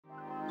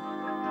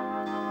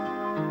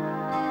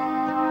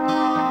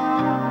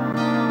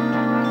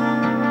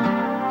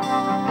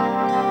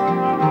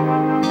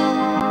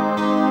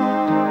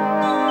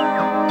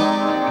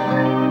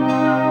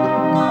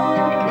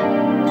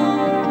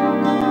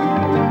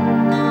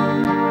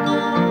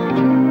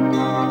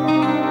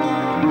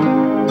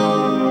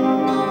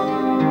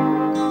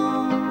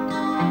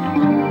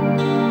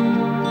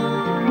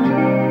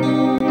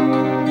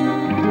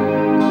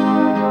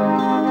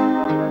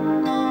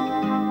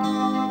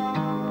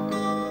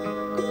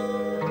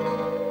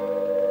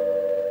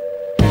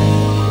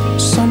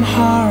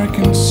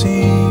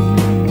seen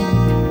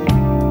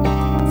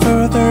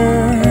further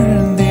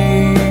than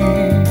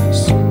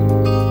these.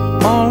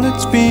 All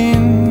that's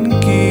been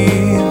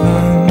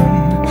given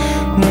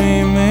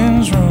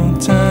remains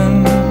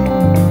rotten.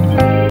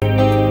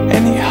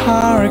 Any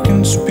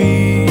hurricane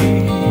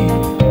speed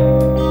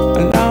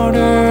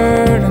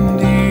louder than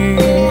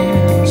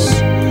this.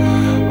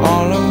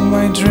 All of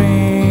my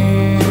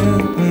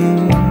dreams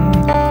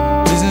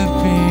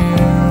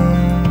disappear.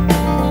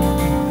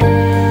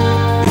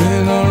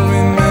 It all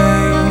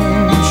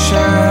remains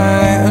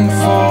shine and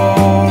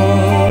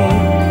fall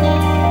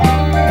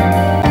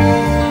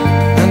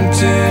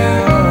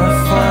until I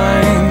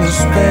find the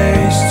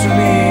space to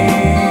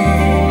leave.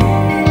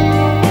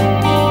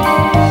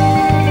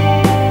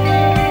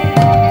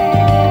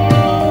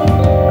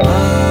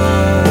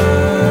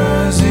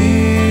 As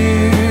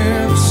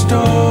if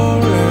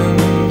stolen,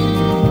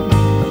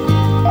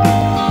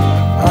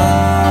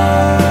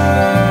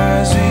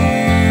 as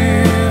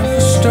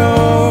if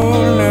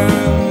stolen,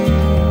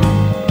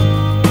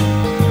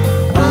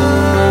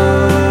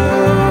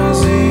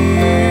 as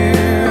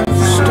if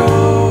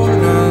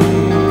stolen,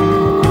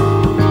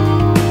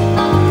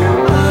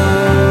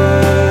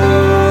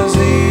 as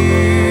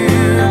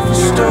if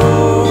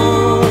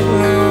stolen.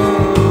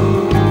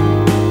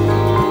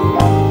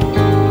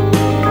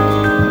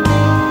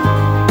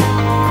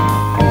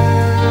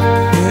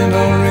 It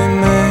all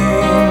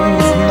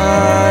remains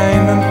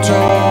mine and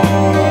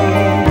torn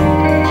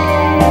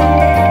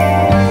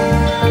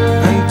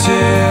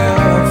until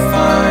I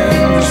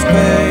find the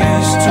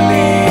space to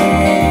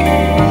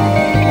leave.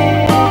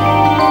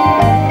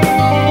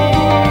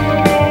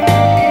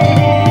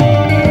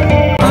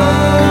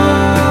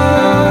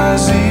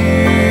 As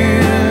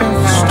if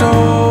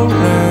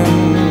stolen,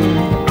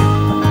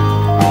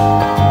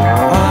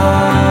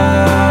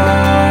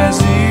 as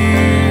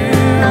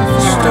if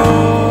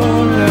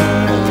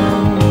stolen,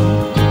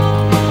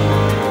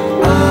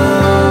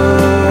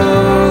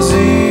 as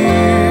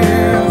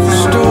if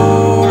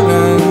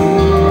stolen,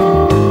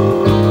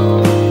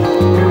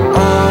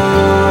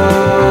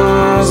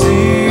 as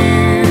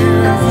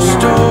if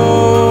stolen.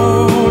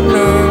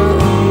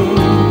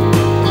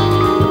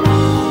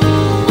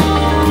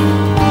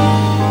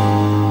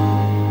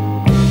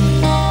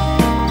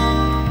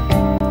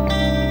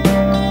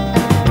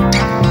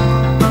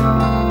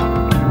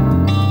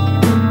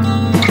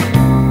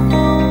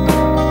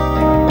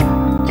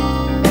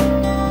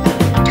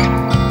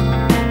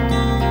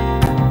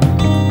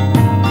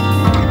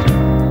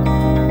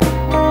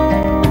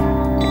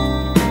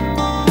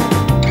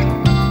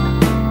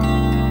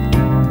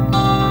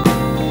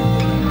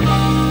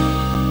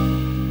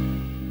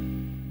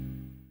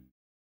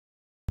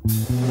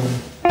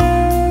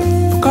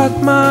 Forgot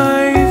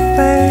my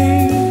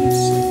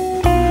face,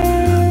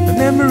 the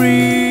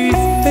memory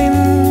thin.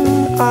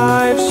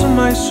 I've sold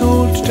my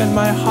soul to tell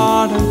my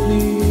heart and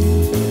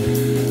bleed.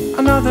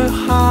 Another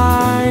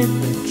high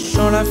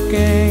short I've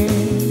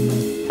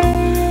gained.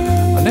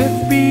 I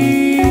left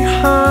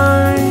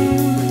behind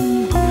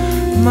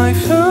my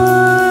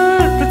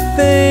favorite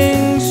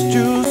things,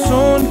 too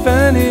soon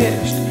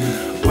vanished.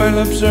 Well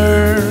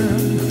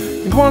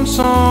observed in one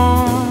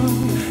song,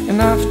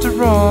 and after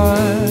all,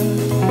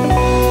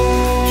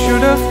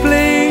 should have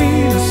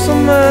played so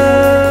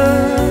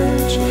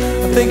much.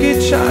 I think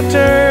it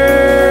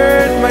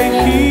shattered my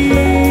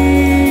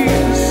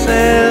heel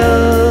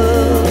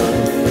self.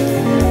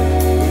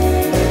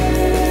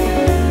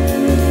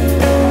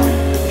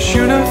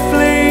 Should have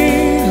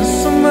played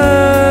so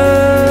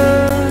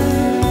much.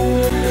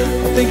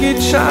 I think it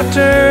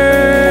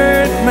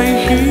shattered my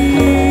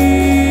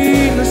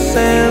innocence.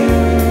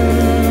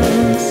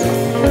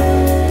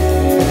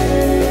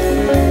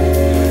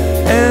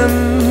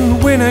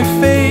 When I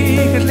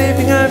fake at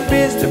living, I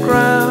face the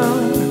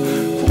ground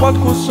for what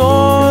goes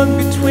on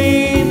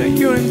between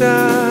you and I.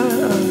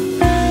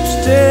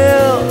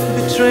 Still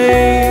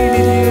betrayed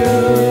you.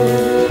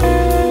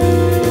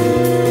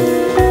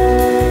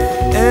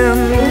 And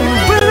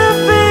when I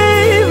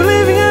fake at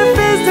living, I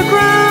face the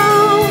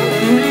ground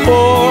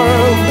for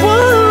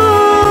what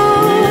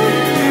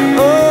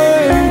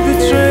I'm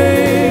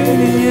betrayed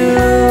you.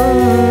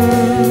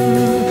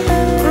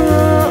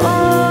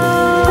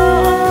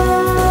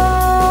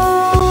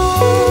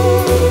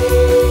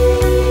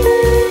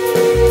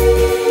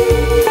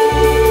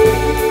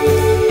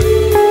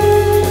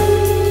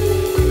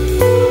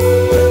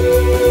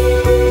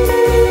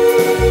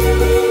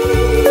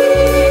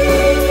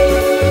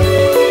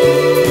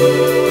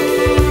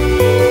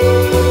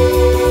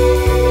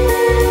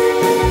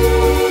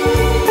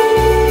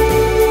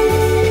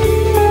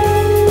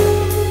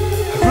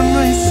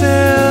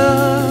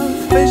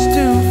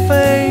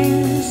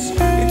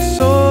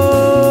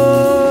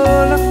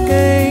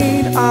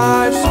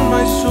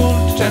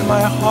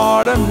 My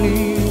heart I'm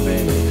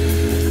leaving,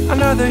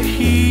 another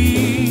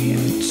heat,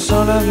 it's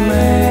all I've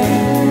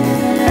made.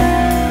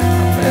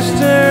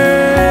 Mr.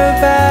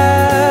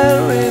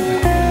 Buried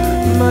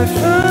my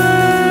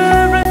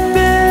favorite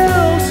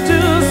bills to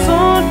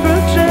soon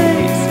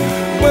purchase.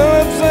 Well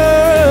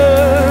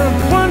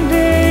observed one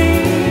day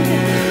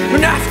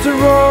when after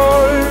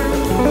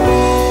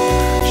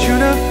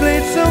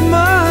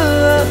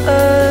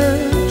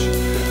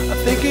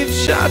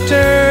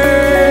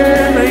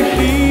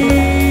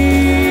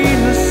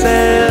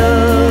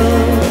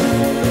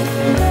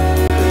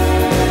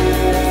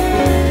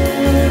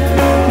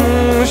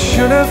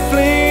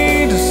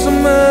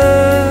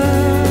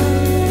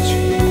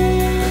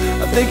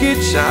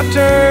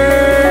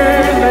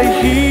shattered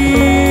like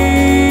innocence.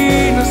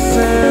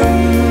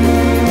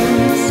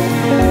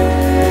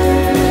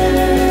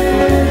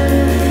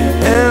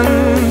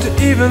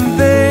 And even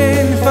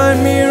then you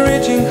find me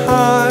reaching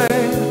high.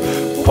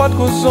 What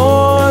goes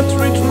on to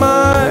reach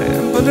my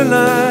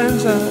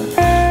borderlines?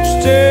 I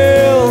stay